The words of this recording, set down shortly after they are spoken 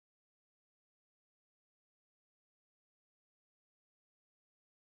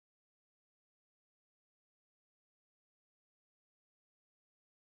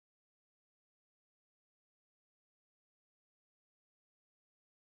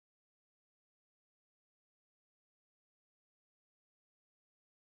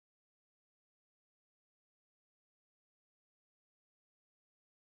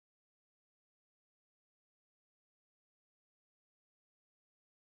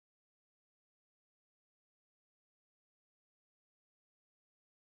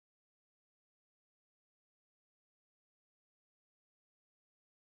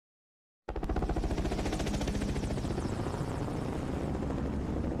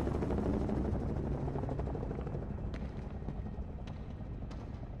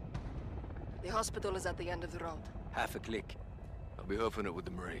hospital is at the end of the road. Half a click. I'll be hoofing it with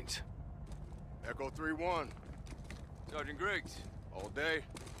the Marines. Echo 3-1. Sergeant Griggs. All day.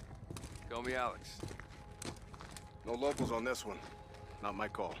 Call me Alex. No locals on this one. Not my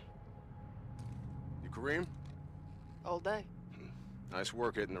call. You Kareem? All day. Nice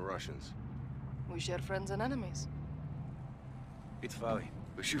work hitting the Russians. We share friends and enemies. Bitvavi.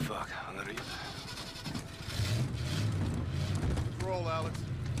 Bashufak. Roll, Alex.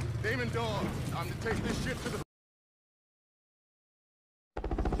 Damon Dog. Time to take this shit to the...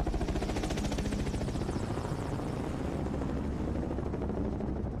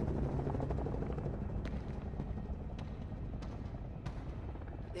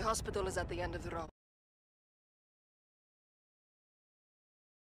 The hospital is at the end of the road.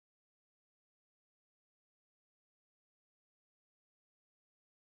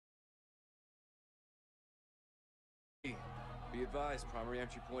 Be advised, primary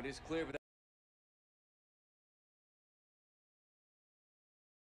entry point is clear, but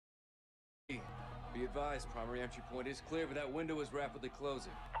Be advised, primary entry point is clear, but that window is rapidly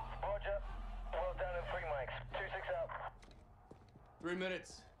closing. Roger. Well down in 3 mics. 2-6 out. 3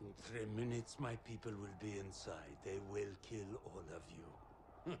 minutes. In 3 minutes, my people will be inside. They will kill all of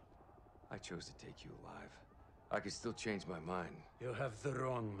you. I chose to take you alive. I could still change my mind. You have the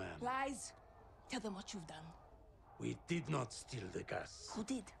wrong man. Lies! Tell them what you've done. We did not steal the gas. Who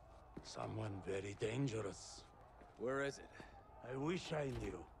did? Someone very dangerous. Where is it? I wish I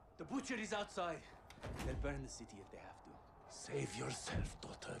knew. The butchery's outside. They'll burn the city if they have to. Save yourself,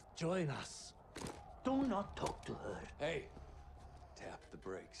 daughter. Join us. Do not talk to her. Hey! Tap the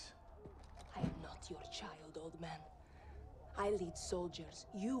brakes. I am not your child, old man. I lead soldiers.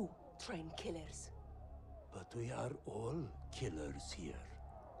 You train killers. But we are all killers here,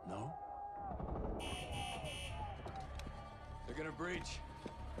 no? They're gonna breach.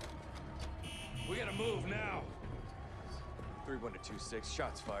 We gotta move now. 3-1 to 2-6.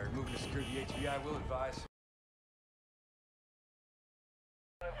 Shots fired. Moving to secure the HVI. Will advise.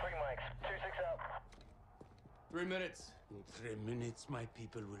 In 3 mics. 2-6 out. 3 minutes. In 3 minutes, my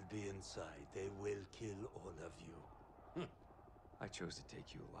people will be inside. They will kill all of you. I chose to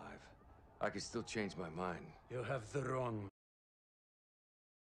take you alive. I could still change my mind. You have the wrong...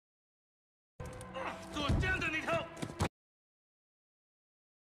 Need help!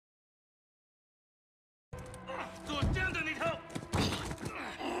 Need help!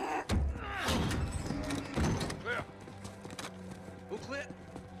 Clear. Who clear?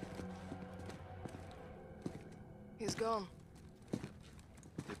 He's gone.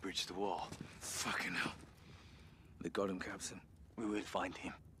 They breached the wall. Fucking hell. They got him, Captain. We will find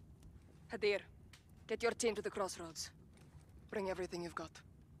him. Hadir, get your team to the crossroads. Bring everything you've got.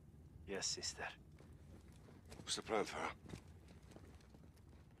 Yes, sister. What's the plan, Farah?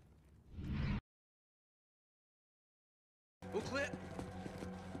 Who clear?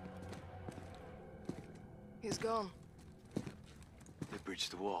 He's gone. They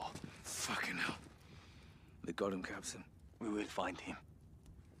breached the wall. Fucking hell. They got him, Captain. We will find him.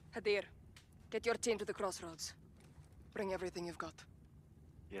 Hadir, get your team to the crossroads. Bring everything you've got.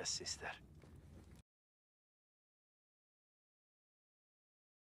 Yes, sister.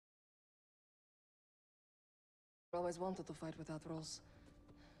 Always wanted to fight without rules.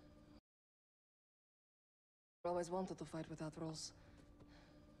 Always wanted to fight without rules.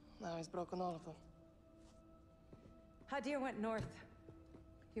 Now he's broken all of them. Hadir went north.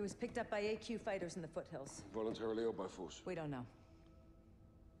 He was picked up by AQ fighters in the foothills. Voluntarily or by force? We don't know.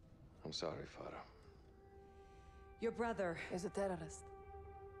 I'm sorry, Farah. Your brother He's a terrorist.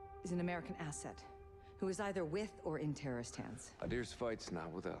 is an American asset who is either with or in terrorist hands. Adir's fight's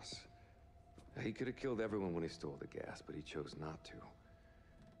not with us. He could have killed everyone when he stole the gas, but he chose not to.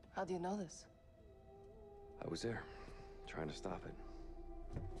 How do you know this? I was there, trying to stop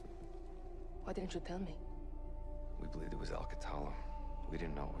it. Why didn't you tell me? We believed it was Al-Qatala. We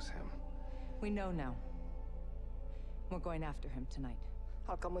didn't know it was him. We know now. We're going after him tonight.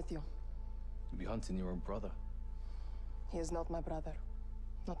 I'll come with you. You'll be hunting your own brother. He is not my brother.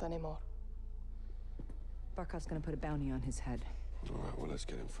 Not anymore. Barkov's gonna put a bounty on his head. All right, well, let's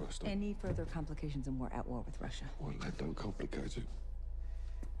get him first. Any further complications and we're at war with Russia. Well, that don't complicate it.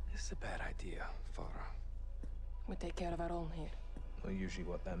 This is a bad idea, Farah. We take care of our own here. Not usually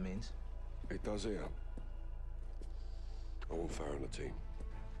what that means. It does here. I want Farah on the team.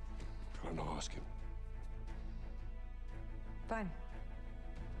 Try not ask him. Fine.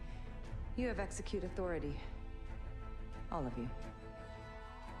 You have execute authority. All of you.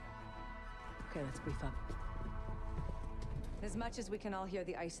 Okay, let's brief up. As much as we can all hear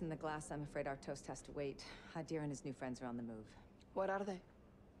the ice in the glass, I'm afraid our toast has to wait. Hadir and his new friends are on the move. What are they?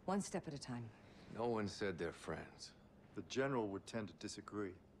 One step at a time. No one said they're friends. The general would tend to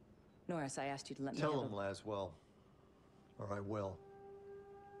disagree. Norris, I asked you to let me Tell handle- him, Laswell. Or I will.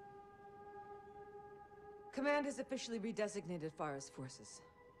 Command has officially redesignated Farah's forces.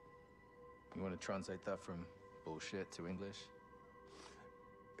 You want to translate that from bullshit to English?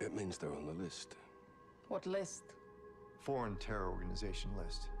 It means they're on the list. What list? Foreign terror organization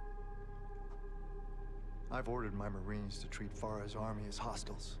list. I've ordered my Marines to treat Farah's army as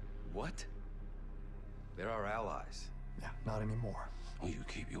hostiles. What? They're our allies. Yeah, not anymore. Will you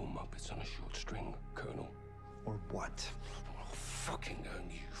keep your muppets on a short string, Colonel? Or what? I'll fucking hang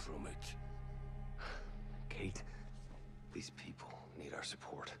you from it. Kate, these people need our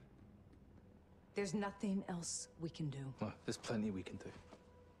support. There's nothing else we can do. Well, there's plenty we can do.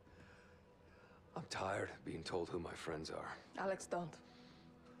 I'm tired of being told who my friends are. Alex, don't.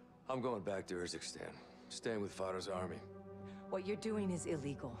 I'm going back to Urzikstan, staying with Farah's army. What you're doing is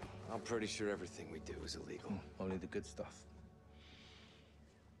illegal. I'm pretty sure everything we do is illegal. Only the good stuff.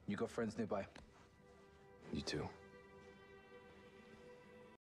 You got friends nearby? You too.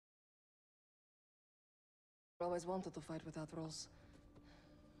 Always wanted to fight without rules.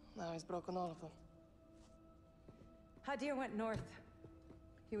 Now he's broken all of them. Hadir went north.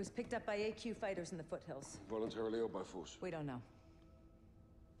 He was picked up by AQ fighters in the foothills. Voluntarily or by force? We don't know.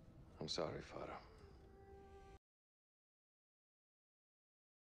 I'm sorry, Farah.